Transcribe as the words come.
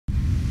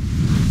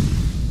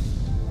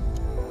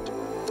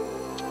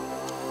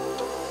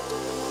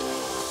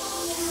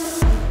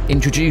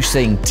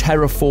Introducing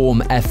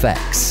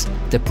TerraformFX,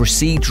 the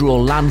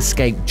procedural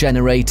landscape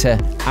generator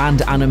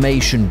and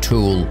animation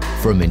tool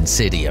from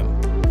INSYDIUM.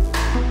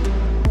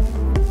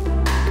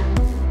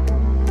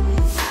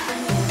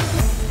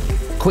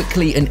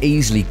 Quickly and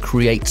easily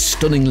create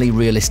stunningly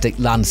realistic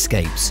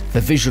landscapes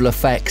for visual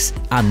effects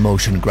and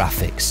motion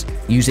graphics,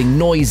 using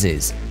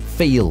noises,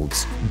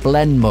 fields,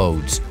 blend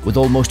modes with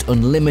almost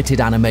unlimited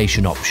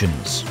animation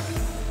options.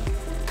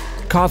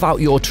 Carve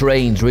out your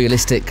terrains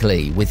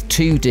realistically with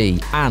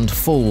 2D and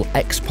full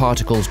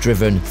X-particles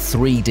driven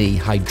 3D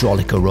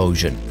hydraulic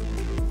erosion.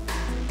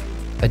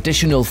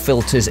 Additional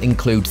filters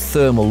include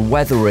thermal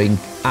weathering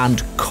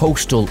and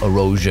coastal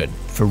erosion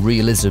for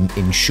realism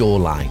in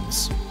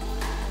shorelines.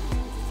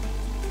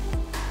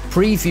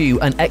 Preview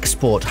and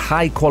export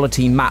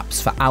high-quality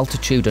maps for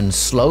altitude and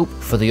slope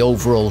for the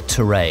overall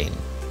terrain.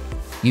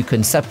 You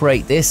can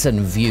separate this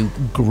and view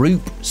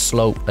group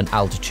slope and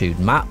altitude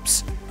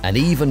maps, and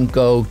even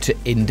go to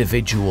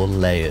individual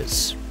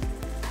layers.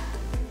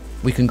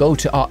 We can go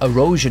to our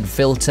erosion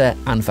filter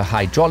and for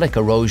hydraulic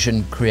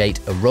erosion, create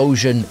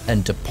erosion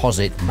and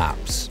deposit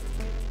maps.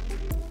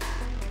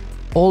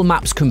 All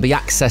maps can be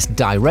accessed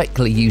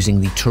directly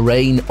using the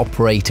terrain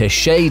operator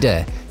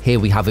shader. Here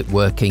we have it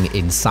working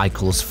in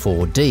Cycles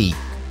 4D.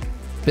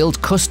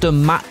 Build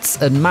custom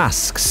mats and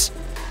masks.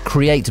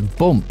 Create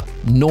bump,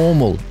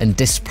 normal and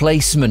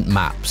displacement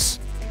maps.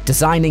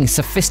 Designing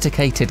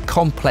sophisticated,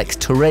 complex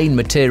terrain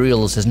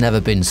materials has never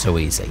been so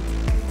easy.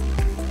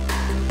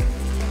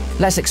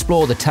 Let's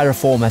explore the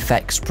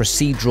TerraformFX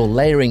procedural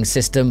layering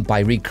system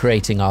by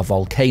recreating our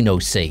volcano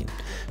scene.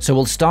 So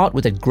we'll start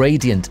with a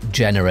gradient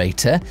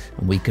generator,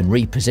 and we can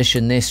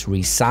reposition this,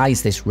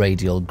 resize this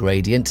radial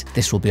gradient.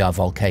 This will be our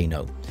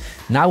volcano.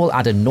 Now we'll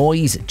add a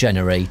noise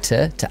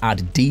generator to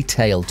add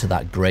detail to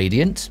that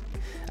gradient.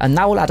 And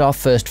now we'll add our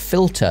first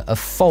filter, a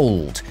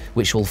fold,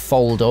 which will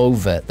fold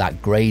over that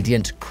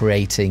gradient,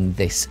 creating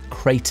this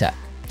crater.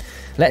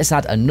 Let's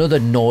add another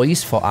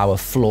noise for our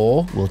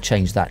floor. We'll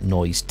change that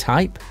noise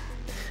type.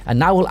 And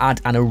now we'll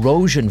add an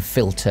erosion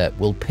filter.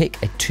 We'll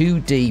pick a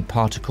 2D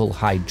particle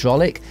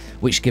hydraulic,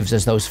 which gives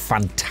us those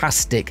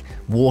fantastic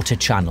water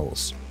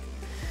channels.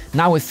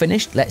 Now we're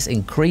finished, let's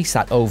increase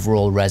that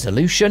overall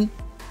resolution.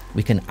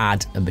 We can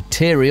add a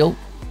material.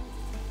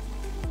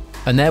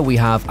 And there we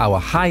have our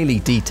highly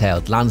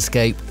detailed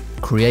landscape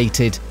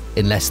created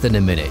in less than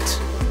a minute.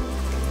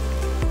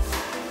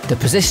 The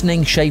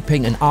positioning,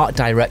 shaping and art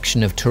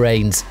direction of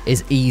terrains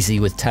is easy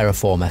with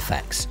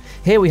TerraformFX.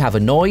 Here we have a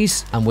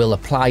noise and we'll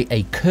apply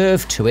a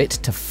curve to it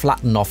to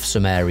flatten off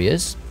some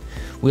areas.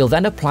 We'll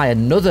then apply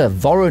another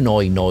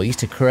Voronoi noise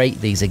to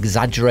create these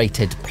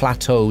exaggerated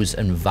plateaus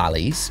and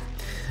valleys.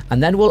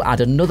 And then we'll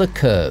add another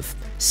curve.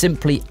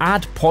 Simply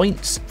add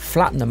points,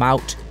 flatten them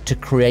out to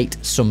create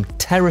some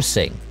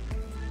terracing.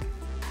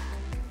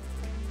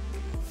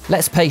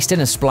 Let's paste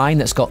in a spline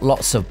that's got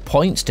lots of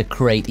points to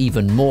create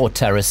even more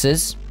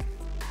terraces.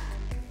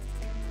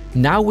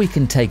 Now we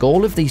can take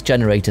all of these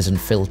generators and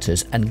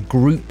filters and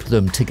group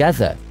them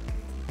together.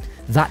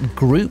 That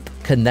group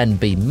can then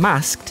be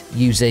masked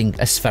using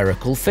a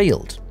spherical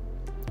field.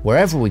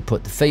 Wherever we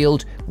put the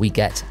field, we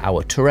get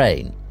our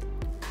terrain.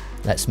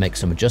 Let's make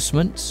some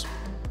adjustments.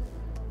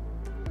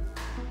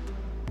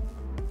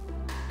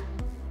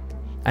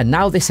 And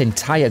now this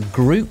entire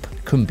group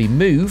can be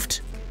moved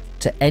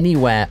to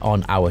anywhere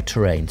on our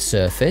terrain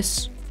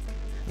surface.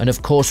 And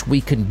of course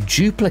we can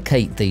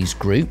duplicate these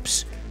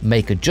groups,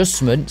 make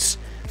adjustments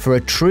for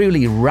a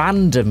truly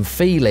random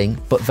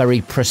feeling but very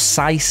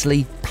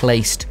precisely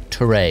placed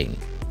terrain.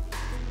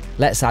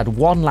 Let's add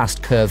one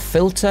last curve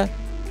filter,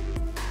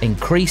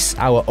 increase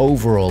our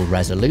overall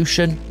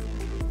resolution,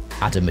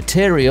 add a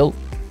material,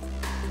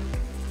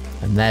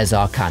 and there's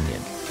our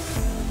canyon.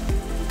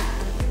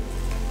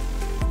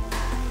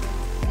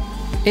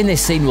 In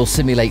this scene we'll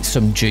simulate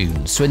some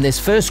dunes. So in this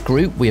first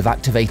group we have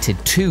activated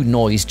 2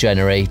 noise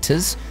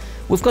generators.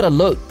 We've got a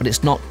look, but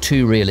it's not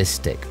too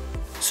realistic.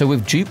 So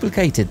we've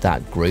duplicated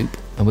that group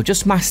and we've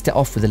just masked it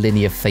off with a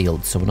linear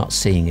field, so we're not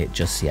seeing it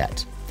just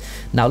yet.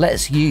 Now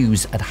let's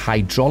use a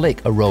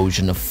hydraulic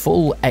erosion, a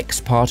full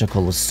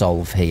X-particles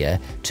solve here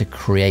to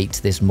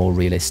create this more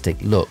realistic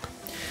look.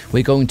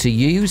 We're going to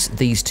use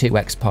these 2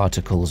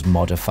 X-particles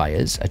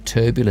modifiers, a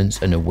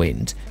turbulence and a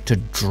wind, to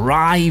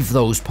drive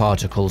those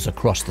particles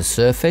across the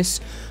surface.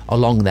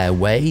 Along their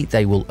way,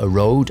 they will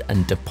erode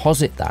and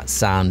deposit that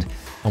sand,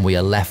 and we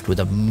are left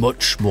with a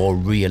much more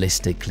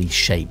realistically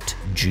shaped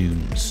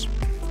dunes.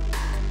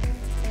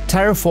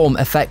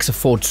 TerraformFX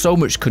affords so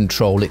much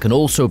control it can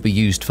also be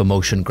used for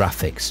motion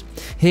graphics.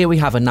 Here we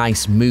have a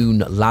nice moon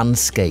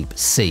landscape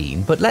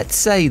scene, but let's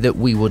say that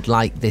we would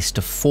like this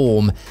to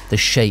form the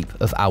shape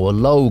of our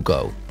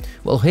logo.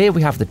 Well, here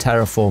we have the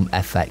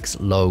TerraformFX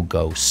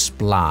logo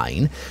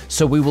spline,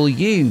 so we will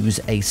use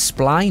a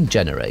spline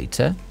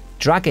generator,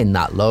 drag in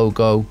that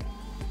logo,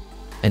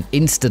 and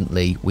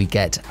instantly we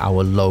get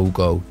our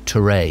logo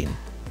terrain.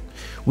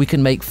 We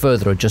can make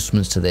further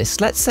adjustments to this.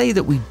 Let's say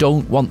that we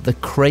don't want the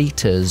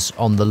craters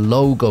on the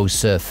logo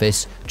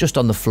surface, just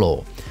on the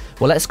floor.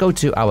 Well, let's go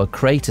to our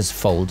Craters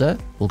folder.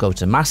 We'll go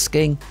to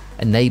Masking,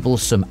 enable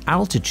some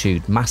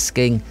altitude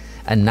masking,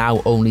 and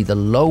now only the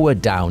lower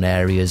down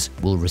areas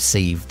will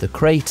receive the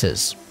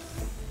craters.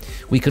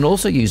 We can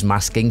also use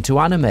masking to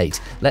animate.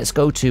 Let's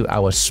go to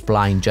our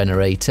spline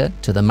generator,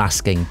 to the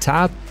masking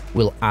tab.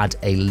 We'll add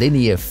a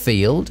linear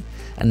field,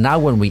 and now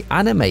when we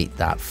animate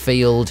that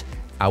field,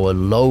 our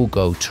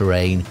logo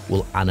terrain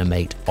will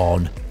animate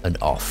on and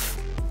off.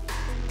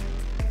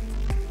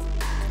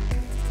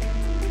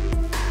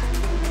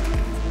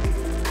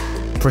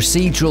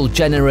 Procedural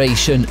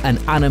generation and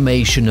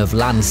animation of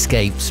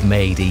landscapes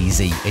made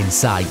easy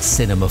inside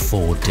Cinema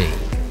 4D.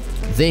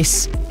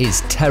 This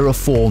is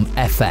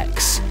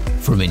TerraformFX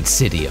from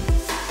INSYDIUM.